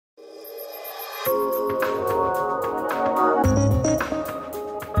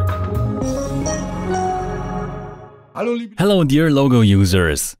Hello dear logo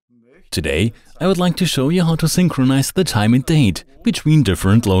users! Today I would like to show you how to synchronize the time and date between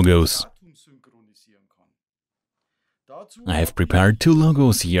different logos. I have prepared two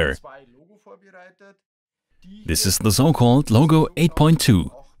logos here. This is the so-called logo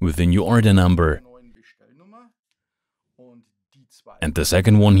 8.2 with the new order number. And the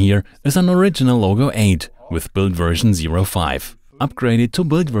second one here is an original logo 8 with build version 05, upgraded to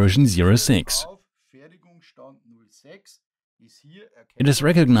build version 06. It is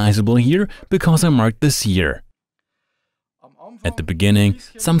recognizable here because I marked this here. At the beginning,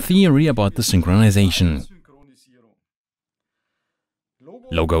 some theory about the synchronization.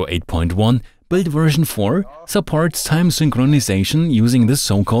 Logo 8.1, build version 4, supports time synchronization using the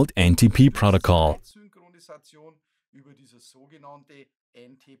so-called NTP protocol.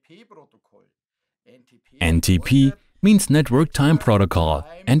 NTP means Network Time Protocol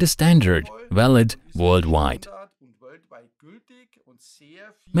and is standard, valid worldwide.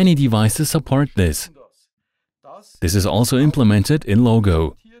 Many devices support this. This is also implemented in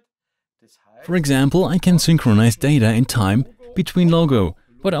Logo. For example, I can synchronize data in time between Logo,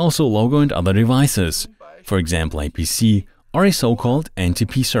 but also Logo and other devices, for example a PC or a so-called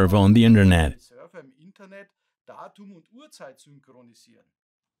NTP server on the internet.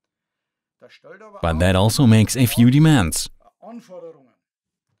 But that also makes a few demands.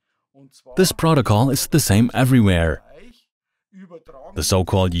 This protocol is the same everywhere. The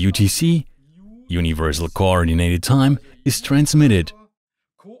so-called UTC, Universal Coordinated Time, is transmitted.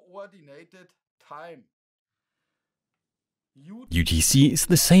 UTC is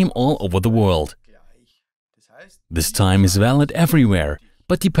the same all over the world. This time is valid everywhere,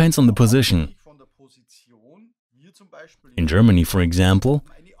 but depends on the position. In Germany, for example,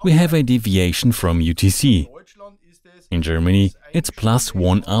 we have a deviation from UTC. In Germany, it's plus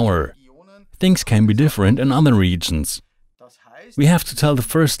 1 hour. Things can be different in other regions. We have to tell the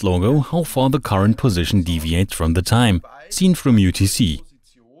first logo how far the current position deviates from the time, seen from UTC.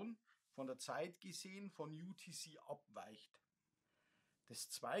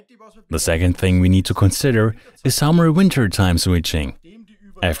 The second thing we need to consider is summer-winter time switching.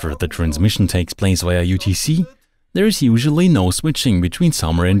 After the transmission takes place via UTC, there is usually no switching between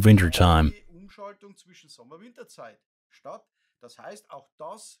summer and winter time.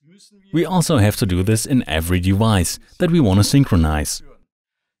 We also have to do this in every device that we want to synchronize.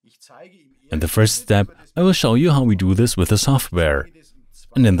 In the first step, I will show you how we do this with the software.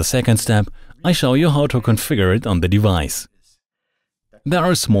 And in the second step, I show you how to configure it on the device. There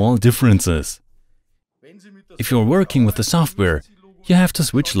are small differences. If you're working with the software, you have to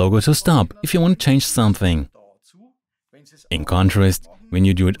switch logo to stop if you want to change something. In contrast, when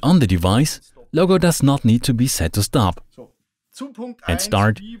you do it on the device, logo does not need to be set to stop. At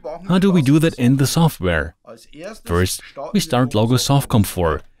start, how do we do that in the software? First, we start Logo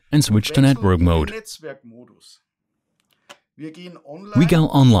SoftCom4 and switch to network mode. We go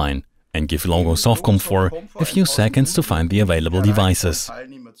online and give Logo SoftCom4 a few seconds to find the available devices.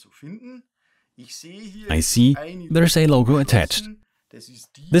 I see there's a logo attached.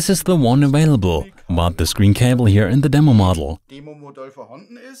 This is the one available, but the screen cable here in the demo model.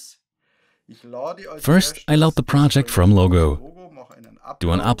 First, I load the project from Logo.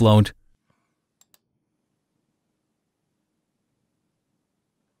 Do an upload.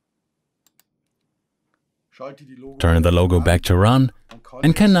 Turn the logo back to run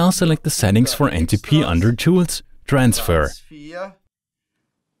and can now select the settings for NTP under Tools, Transfer.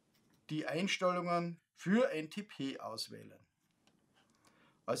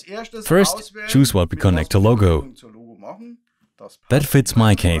 First, choose what we connect to Logo. That fits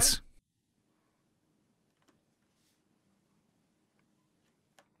my case.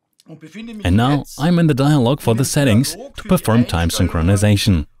 And now I'm in the dialog for the settings to perform time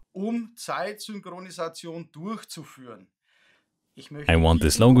synchronization. I want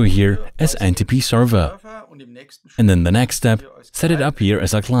this logo here as NTP server. And in the next step, set it up here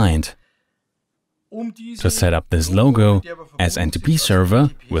as a client. To set up this logo as NTP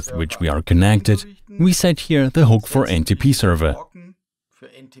server, with which we are connected, we set here the hook for NTP server.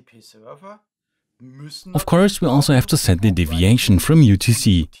 Of course, we also have to set the deviation from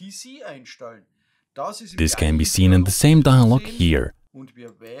UTC. This can be seen in the same dialog here.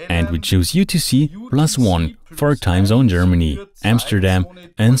 And we choose UTC +1 for time zone Germany, Amsterdam,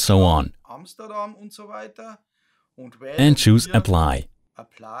 and so on. And choose Apply.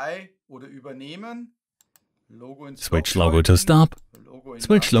 Switch logo to stop,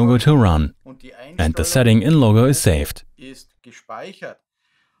 switch logo to run, and the setting in Logo is saved.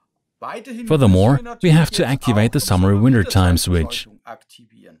 Furthermore, we have to activate the summer-winter time switch.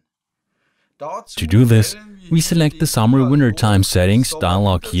 To do this, we select the summer-winter time settings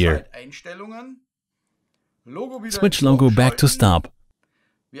dialog here. Switch logo back to stop.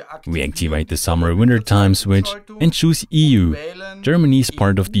 We activate the summer-winter time switch and choose EU. Germany is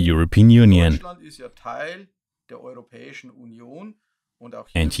part of the European Union.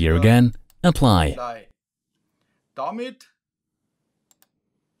 And here again, apply.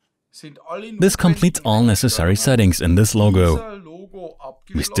 This completes all necessary settings in this logo.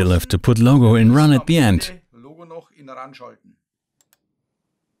 We still have to put logo in run at the end.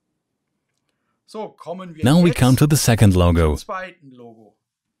 Now we come to the second logo.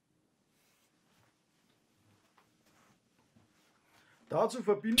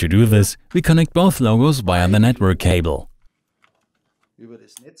 To do this, we connect both logos via the network cable.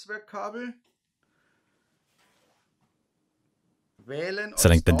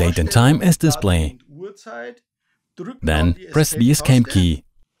 Select the date and time as display. Then press the Escape key.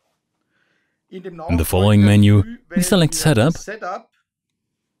 In the following menu, we select Setup,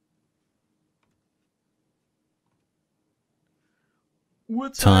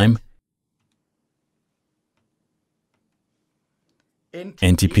 Time,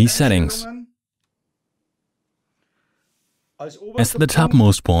 NTP Settings. As the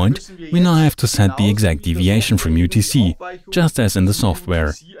topmost point, we now have to set the exact deviation from UTC, just as in the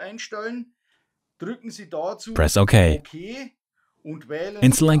software. Press OK.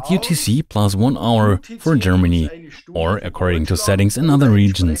 And select UTC plus 1 hour for Germany, or according to settings in other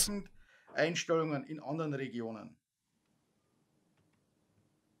regions.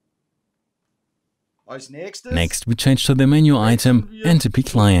 Next, we change to the menu item NTP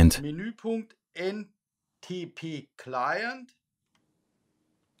Client.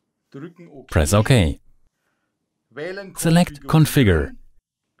 Press OK. Select Configure.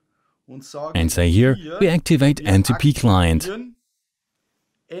 And say here, we activate NTP Client.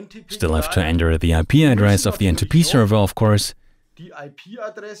 Still have to enter the IP address of the NTP server, of course.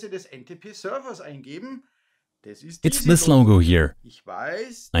 It's this logo here.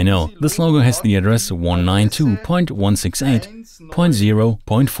 I know, this logo has the address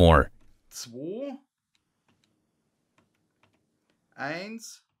 192.168.0.4.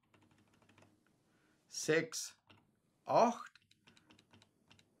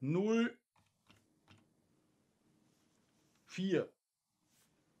 168.0.4.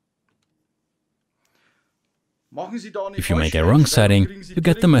 If you make a wrong setting, you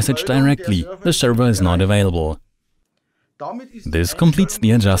get the message directly, the server is not available. This completes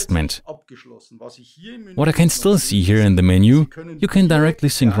the adjustment. What I can still see here in the menu, you can directly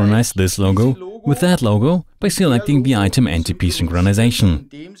synchronize this logo with that logo by selecting the item NTP Synchronization.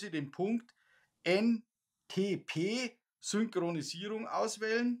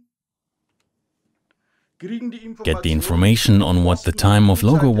 Get the information on what the time of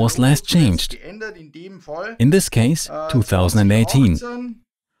logo was last changed. In this case, 2018.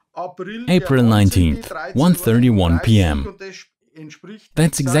 April 19th, 1:31 p.m.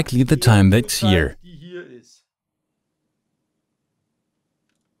 That's exactly the time that's here.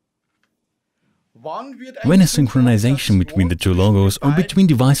 When a synchronization between the two logos or between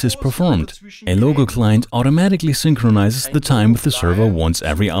devices is performed, a logo client automatically synchronizes the time with the server once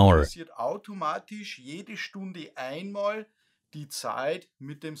every hour.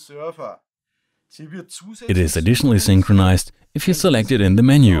 It is additionally synchronized if you select it in the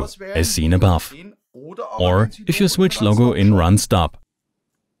menu, as seen above, or if you switch logo in Run Stop.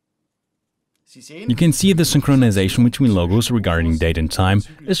 You can see the synchronization between logos regarding date and time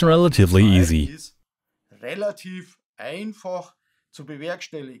is relatively easy.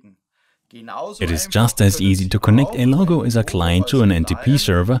 It is just as easy to connect a logo as a client to an NTP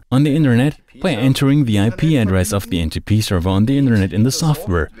server on the internet by entering the IP address of the NTP server on the internet in the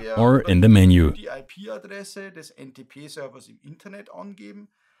software or in the menu.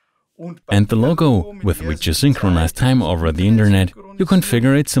 And the logo with which you synchronize time over the internet, you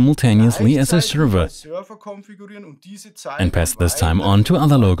configure it simultaneously as a server and pass this time on to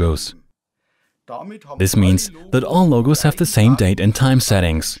other logos. This means that all logos have the same date and time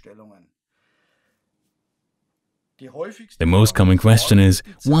settings. The most common question is,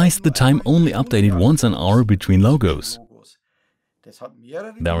 why is the time only updated once an hour between logos?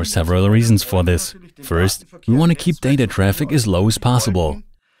 There are several reasons for this. First, we want to keep data traffic as low as possible.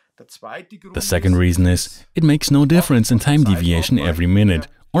 The second reason is, it makes no difference in time deviation every minute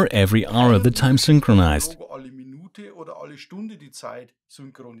or every hour the time synchronized.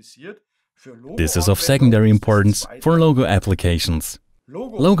 This is of secondary importance for logo applications.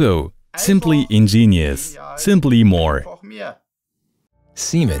 Logo, simply ingenious, simply more.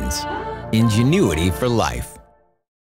 Siemens, ingenuity for life.